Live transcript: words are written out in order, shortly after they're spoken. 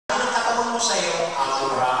sa iyo,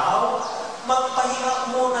 Raul, magpahinga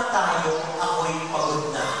muna tayo, ako'y pagod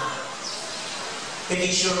na. It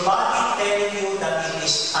is your body telling you that it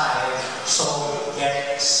is tired, so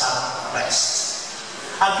get some rest.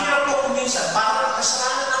 Ang hirap ko kuminsan, parang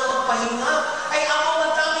kasalanan ng magpahinga, ay ako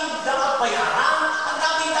ang daming dapat bayaran, ang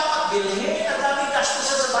daming dapat bilhin, ang daming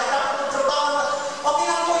gastusan sa bahay, dapat magtrabaho na. Okay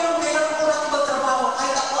lang po yung kailangan ko natin magtrabaho,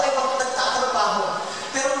 kahit ako ay magtatrabaho.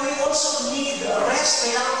 Pero we also need rest,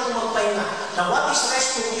 kailangan ko magpahinga. Now, what is rest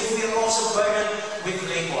to if we are also burdened with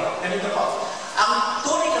labor? Ganito po, ang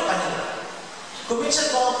tunay na pahinga.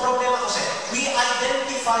 Kuminsan po, ang problema kasi, we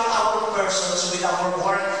identify our persons with our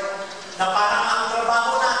work, na parang ang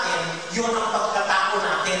trabaho natin, yun ang pagkatao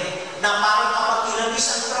natin. Na parang kapag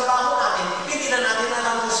inalis ang trabaho natin, hindi na natin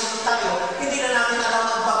alam kung sino tayo, hindi na natin alam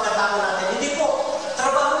ang pagkatao natin. Hindi po,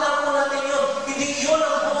 trabaho lang po natin yun. Hindi yun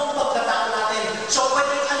ang buong pagkatao natin. So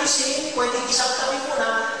pwedeng alisin, pwedeng isang tabi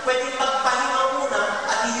muna, pwedeng magpahinga muna,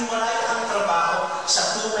 at hihiwalay ang trabaho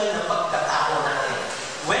sa tunay na pagkatao natin.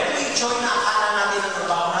 When we join na akala natin ang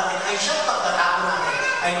trabaho natin, ay siyang pagkatao natin.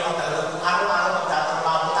 Ay naman talaga, kung araw-araw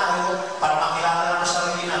magtatrabaho tayo para makilala naman sa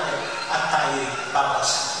sarili natin at tayo'y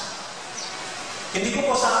babagsak. Hindi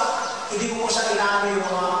ko po sa inaano yung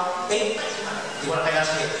mga hindi ko na kailangan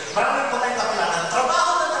sabihin. Marami po tayong kakilala.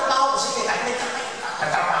 Trabaho ng trabaho. Sige, kahit may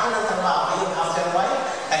katrabaho ng trabaho. Ayun, after a while,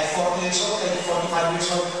 kahit 40 years old, kahit 45 years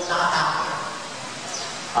old, nakatake.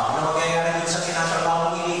 Ano magyayari din sa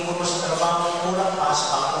kinatrabaho, iniipon mo sa trabaho, kulang pa sa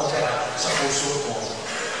pang-opera sa puso mo.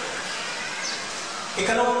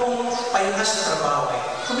 Ikalawang pong pahinga sa trabaho ay,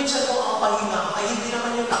 kuminsan po ang pahinga ay hindi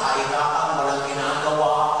naman yung nakahiga ka, walang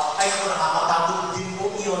ginagawa, ay kung nakakapagod din po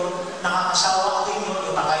yun, nakakasawa din yun,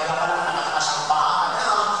 yung nakahiga ka lang, nakakasampaan,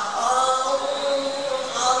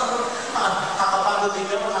 kakapagod din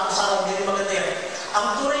yun, nakakasawa din maganda yan. Ang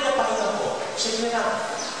tunay na pahinga po, sige na,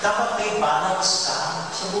 dapat may balance ka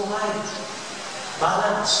sa buhay.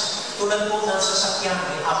 Balance. Tulad po ng sasakyan,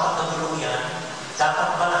 may 4 na gulong yan,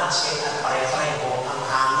 dapat balanse at pare-pareho ang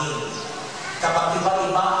hangin. Kapag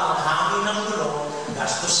iba-iba ang hangin ng gulong,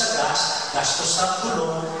 gastos sa gas, gastos sa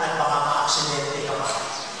gulong, at baka ma-aksidente ka pa.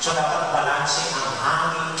 So dapat balanse ang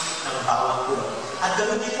hangin ng bawat gulong. At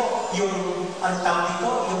ganoon din po, yung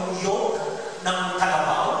yung yoke ng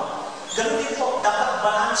kalabaw, ganoon din po, dapat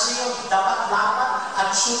balanse yun, dapat lapat at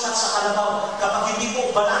sukat sa kalabaw. Kapag hindi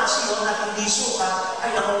po balanse yun at hindi sukat,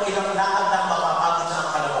 ay naku, ilang lakad na mapapagod na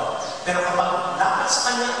ang kalabaw. Pero kapag dapat sa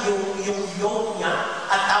kanya yung yoke niya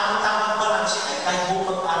at tamang-tamang balanse ay kahit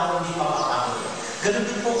buong araw hindi mapapagod. Ganun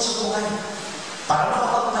din po sa buhay. Para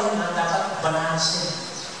makapagpahin na dapat balanse.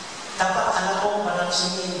 Dapat alam mo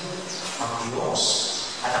balansehin ang Diyos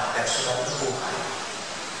at ang personal na buhay,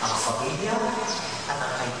 ang pamilya at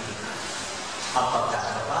ang kaibigan, ang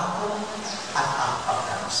pagkatrabaho at ang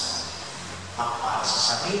pagkarasal, ang para sa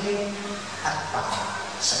sarili at para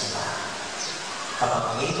sa iba.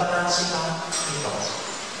 Kapag may balanse ka ito,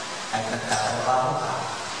 ay nagtatrabaho ka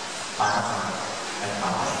para ka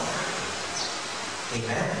nagpapahinga.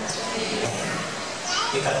 Amen? Amen.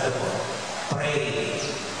 Ikatlo po, pray.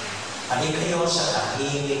 Halika kayo sa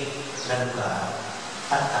tahimik na lugar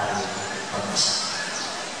at tayo mag-isa.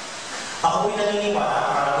 Ako po'y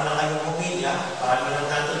naniniwala, marami na kayong pumilya, marami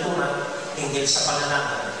nang natutunan hinggil sa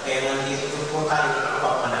pananalig. Kaya nandito po tayo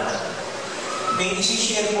upang mananalig. May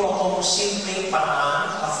isi-share po akong simpleng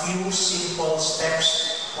paraan, a few simple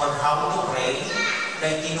steps on how to pray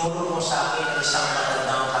na itinuro mo sa akin ng isang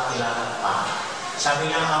matandang kakilangan pa.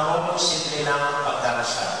 Sabi niya, AMOS, simple lang ang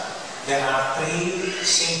pagdarasal. There are 3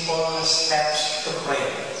 simple steps to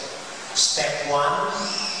pray. Step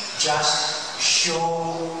 1, just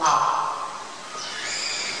show up.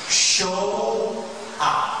 Show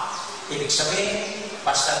up. Ibig sabihin,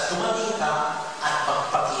 basta tumating ka at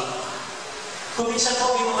magpakita. Kuminsan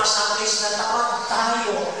po yung mga Sundays na tamad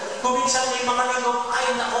tayo. Kuminsan may mga linggo,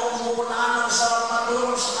 ay nako, pumupunaan ng sarap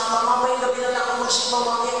matulog sa kama. Mamay gabi na lang ako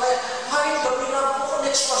magsimamangin. Kaya, ay gabi na po,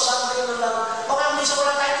 next pa Sunday na lang. Baka minsan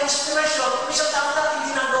wala tayong inspiration. Minsan tama natin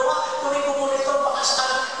ginagawa. Kunin ko muna ito, baka sa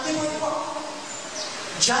kanan. Hindi mo ito.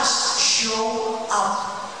 Just show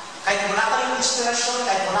up. Kahit wala kayong inspiration,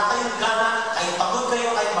 kahit wala kayong gana, kahit pagod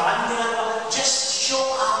kayo, kahit maraming ginagawa, just show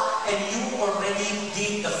up and you already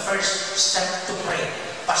did the first step to pray.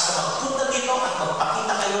 Basta magpunta dito at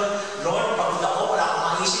magpakita kayo, Lord, pagod ako, wala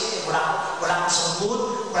akong maisip, wala akong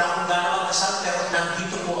sambut, wala akong gana magkasal, pero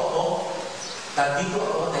nandito po ako. Nandito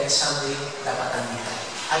ako dahil Sunday dapat nandito.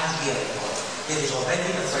 I'm here, Lord. It is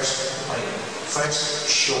already the first step to pray. First,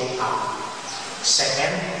 show up.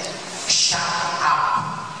 Second, shut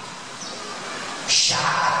up. Shut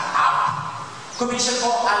up. Kuminsan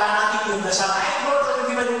po, ala natin yung dasal, ay, Lord,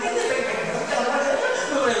 hindi ba hindi?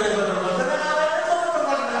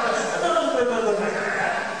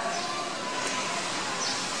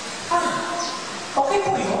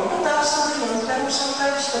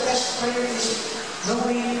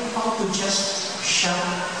 how to just shut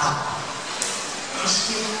up.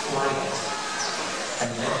 Just keep quiet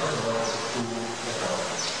and let the Lord do the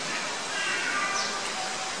Lord.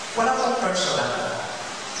 Wala pong personal.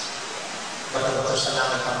 Bato-bato sa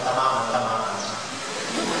namin pang tamaman.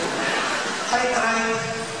 I tried,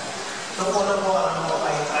 nung una po,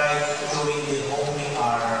 I tried doing the Holy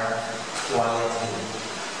Hour quietly.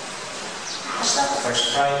 Basta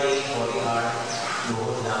first Friday, Holy Hour,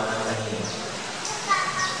 doon lang ang tahimik.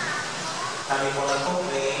 Kami po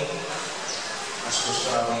nag-complain, mas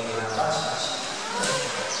gusto raw may ginabasas.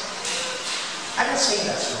 I'm not saying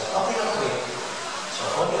that's wrong. Okay lang po yun. So,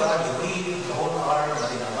 Holy Hour, you read, the whole hour,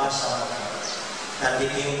 na binabasa,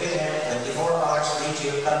 nandito yung bilhin, 24 hours,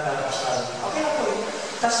 vigil, kanta, pasal. Okay lang po yun.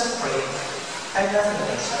 Doesn't pray. I'm nothing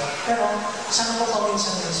against that. Pero, saan po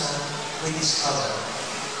paminsan-minsan, we discover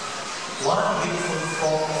one beautiful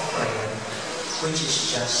form of prayer, which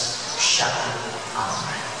is just shutting up.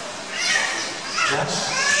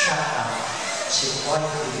 Just shut up. Sit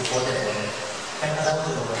quietly before the Lord and allow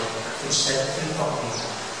the Lord, instead of talking,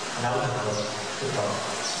 allow the Lord to talk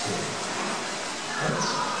to you.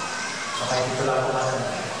 So kaya dito lang ako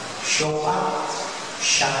matanda. Show up,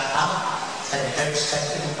 shut up, and the third step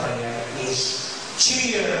in prayer is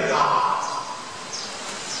cheer up.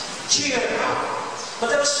 Cheer up.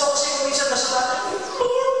 Madalas po kasi kung minsan nasa natin,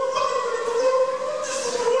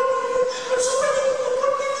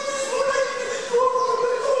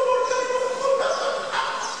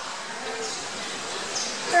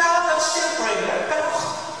 kaya that's still prayer. Pero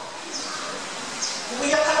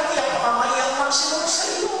umiyak ka na, baka maiyak lang si Lord sa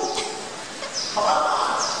iyo.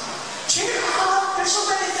 Cheer up. There's so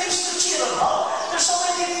many things to cheer about. There's so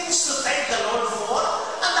many things to thank the Lord for.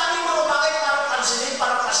 Ang daming mga bagay para pansinin,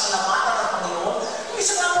 para pasalamatan ng Panginoon.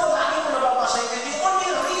 Isa nga po, lagi mo nababasa yun. The only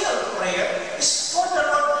real prayer is for the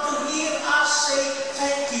Lord to hear us say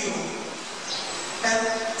thank you. And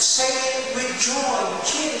say it with joy,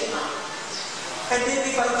 cheering up. And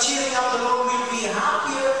maybe by cheering up, the Lord will be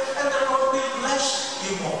happier and the Lord will bless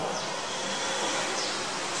you more.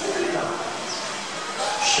 Simple lang.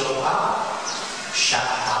 Show up, shut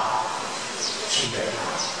up, cheer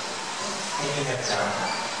up. And you have done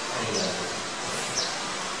real.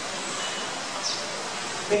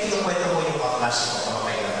 May kinukwento mo yung mga klase mo kung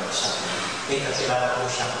may sa akin. May kakilala po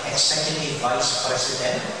siyang Executive Vice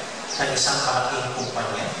President ng isang kalaking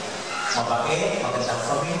kumpanya. Mabait, magandang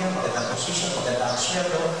pamilya, magandang posisyon, magandang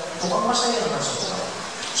sweldo, mukhang masaya naman sa buhay.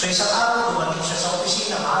 So isang araw, dumating siya sa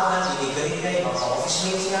opisina, maaga, dinigarin niya yung mga office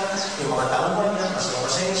mates niya, yung mga tauhan niya,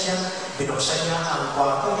 masaya siya, binuksan niya ang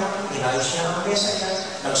kwarto niya, inayos niya ang mesa niya,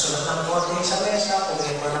 nagsulat ng kwarto sa mesa,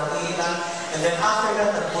 pumihin mo ng ilan, and then after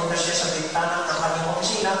that, nagpunta siya sa bintana ng kanyang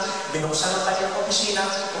opisina, binuksan ang kanyang opisina,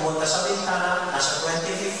 pumunta sa bintana, nasa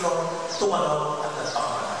 25th floor, tumalon at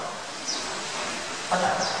nagpakamatay.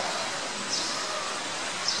 Patay.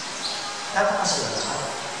 Napakasila lahat.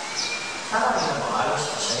 Marami na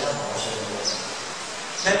maayos, masaya, masaya.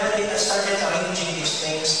 Then when they started arranging these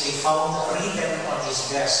things, they found written on his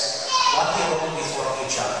desk what he wrote before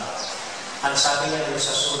each other. Ang sabi niya doon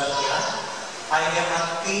sa sulat niya, I am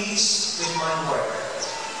at peace with my work.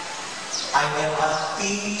 I am at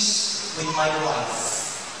peace with my wife.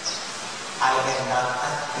 I am not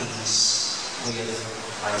at peace with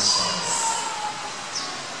myself.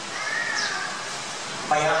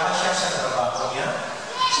 Payapa siya sa trabaho niya.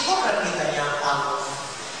 Siguro nakita niya ang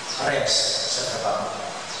rest sa trabaho niya.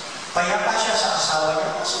 Payapa siya sa asawa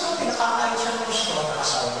niya. Siguro pinakakain siya ng gusto ng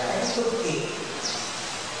asawa niya. And it could be.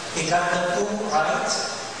 He got the two right.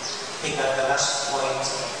 He got the last point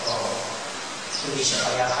wrong. Hindi siya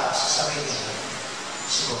payapa sa sarili niya.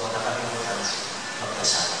 Siguro nakalimutan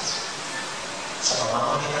magkasama. Sa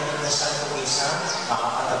pamamagitan ng dasal ko isa,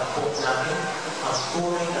 makakatagpo natin ang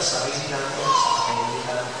tunay na sarili natin sa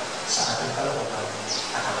katahimikan sa ating kalooban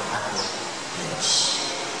at ang ating Diyos.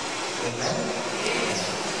 Amen?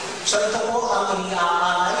 So ito po ang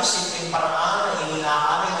iniaalay, simpleng paraan na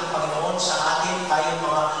iniaalay ng Panginoon sa atin tayong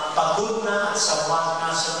mga pagod na at sawag na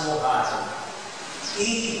sa buhay.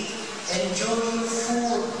 Eat, enjoy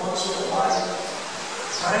food once in a while.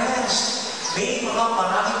 Rest. May mga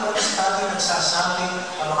maraming mga study nagsasabi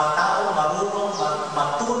ang mga tao marunong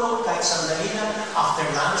matulog kahit sandali lang after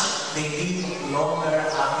lunch, they live longer,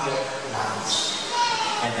 happier lives.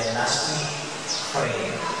 And then lastly,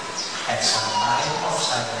 pray. Have some time of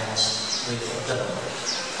silence with the Lord.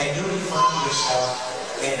 And you will find yourself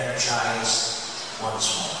energized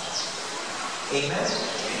once more. Amen?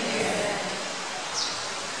 Amen.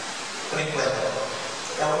 Kwento.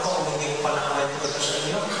 Ewan ko kung hindi ko pa nakakwento ito sa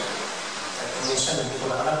inyo. Minsan, hindi ko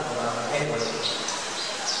na alam kung anyway.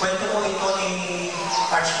 Kwento mo ito ni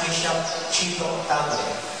Archbishop Chito Tagle,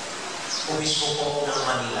 Obispo po ng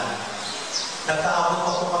Manila. Nagkaabot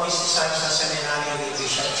pa po kami sa seminaryo ni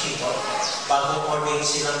Bishop Chito bago ordain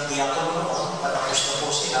silang diakono noon, patapos na po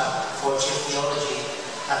sila, 4th year theology,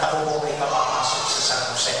 at ako po ay kapapasok sa San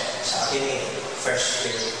Jose, sa Ateneo, 1st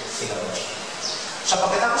year theology. So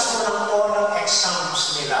pagkatapos po ng oral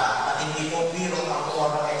exams nila, at hindi po biro ang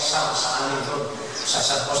oral exams sa amin doon, sa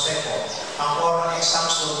San Jose po, ang oral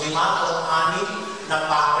exams doon, 5 o 6 na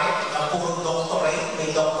pare, na puro doctorate,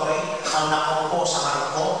 may doctorate, ang nakaupo sa harap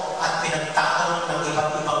ko, at pinagtatanong ng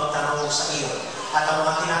iba't ibang tanong sa iyo. At ang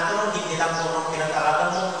mga tinatanong, hindi lang po ng pinag-aralan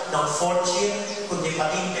mo ng 4th year, kundi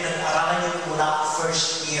pati pinag-aralan niyo mula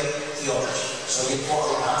 1st year theology. So yun po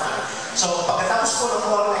ang lahat. So pagkatapos po ng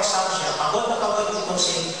oral exam siya, pagod na pagod ito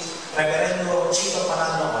si Reverendo Chito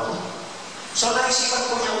Fernando. So naisipan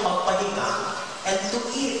po niyang magpahinga and to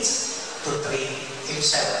eat, to treat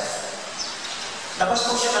himself. Labas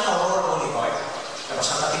po siya ng Aurora Boulevard, labas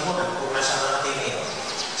ng Katipunan, kung nasa ng Ateneo.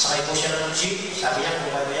 Sakay po siya ng jeep, sabi niya,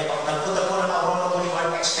 kung niya, pag nagpunta po ng Aurora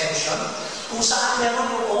Boulevard Extension, kung saan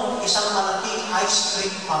meron noon isang malaking ice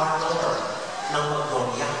cream parlor ng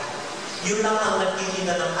Magnolia. Yun lang ang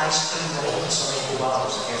nagtitinda ng ice cream noon sa may Cubao,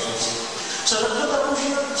 sa Quezon City. So nagpunta po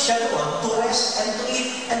siya doon to rest and to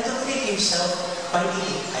eat and to treat himself by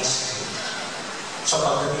eating ice cream. So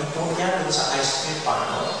pagdating po niya doon sa ice cream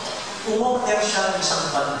parlor, umorder siya ng isang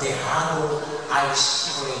bandehado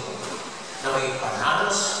ice cream na may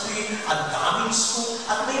bananas cream, ang daming scoop,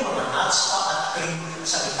 at may mga nuts pa at cream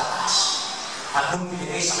sa itaas. At nung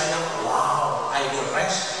binigay sa kanya, wow, I will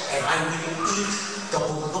rest and I will eat the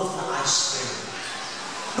bundok na ice cream.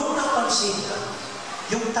 Nung napansin niya,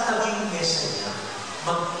 yung takabing mesa niya,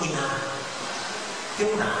 mag-ina,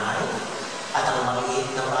 yung nanay at ang maliit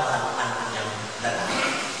na batang anak niyang lalaki.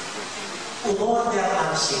 Umorder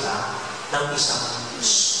lang sila ng isang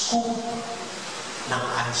scoop ng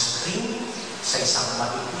ice cream sa isang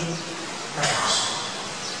maliit na baso.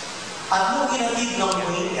 At nung ginatid ng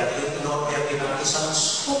waiter, yung in-order din ng isang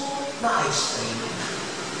scoop na ice cream,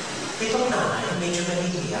 itong nanay, medyo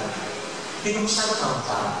nahihiyak, binuksan ang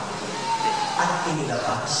pan at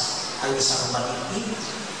inilabas ang isang maliit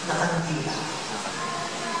na kandila.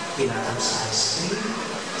 Pinatang sa ice cream,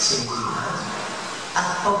 sinigihan,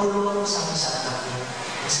 at pabulong sa anak niya.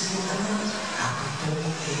 Kasi yung anak, happy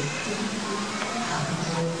birthday to you, happy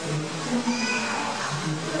birthday to you,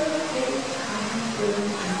 happy birthday, happy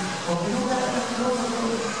birthday. Huwag mo na anak mo,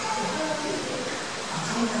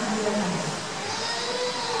 ako na kaya.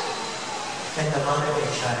 And the mother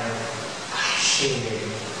and child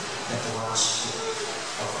shared that one scoop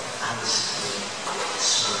of ice cream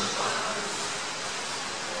sweet.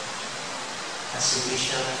 At si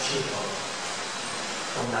Bishop Chito,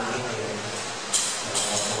 kung nakita yun,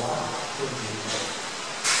 nakatawa, hindi.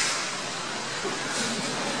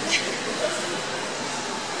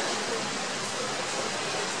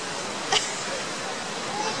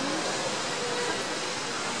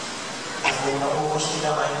 At nung naubos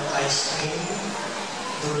nila kayong ice cream,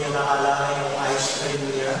 doon niya nakalala yung ice cream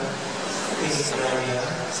niya, pinikla niya,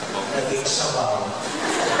 naging sabaw.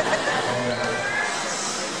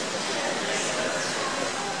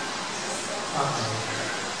 Okay.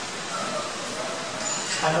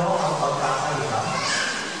 Ano ang pagkakaiba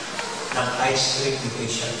ng ice cream ni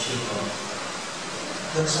Bishop Chito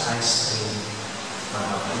doon sa ice cream ng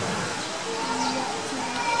mga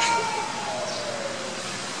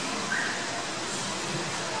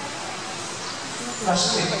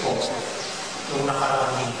last week po, nung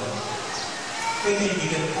nakaraan dito, may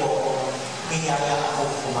nilibigyan po akong biyaya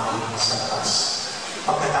akong kumain sa labas.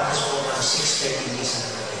 Pagkatapos po ng 6:30 minsan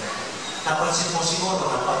na gabi. Napansin mo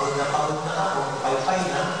siguro na pagod na ako, pay-pay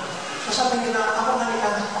na. So sabi nila, ako na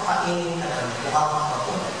nila, pakainin ka na, mukha kang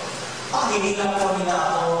ako. Pakinilang po nila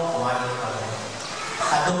ako, kumain kami.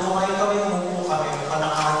 At nung kumain kami, umupo kami,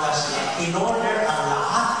 panakahagas niya, in-order ang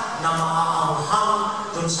lahat na maaanghang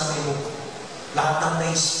dun sa menu. Lahat ng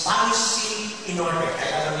may spicy in-order.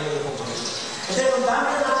 Kaya alam nila yung pupunit. And then, ang dami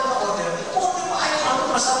na natin na-order, order mo, ay,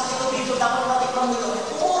 ano, masarap dito, dapat matikman mo ito.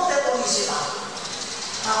 Order ulit sila.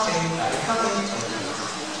 Okay, kami.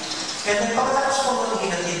 And then, pagkatapos ko nung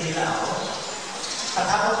hinatid nila ako, at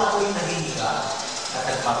habang ako'y nahihiga, at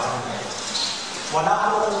nagpapahinga, wala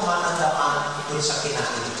akong matandaan doon sa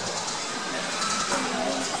kinain ko.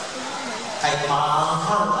 Kahit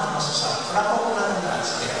maanghang at masasarap, wala akong matandaan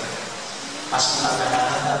sa kinain. Mas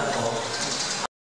nagkakandaan ko,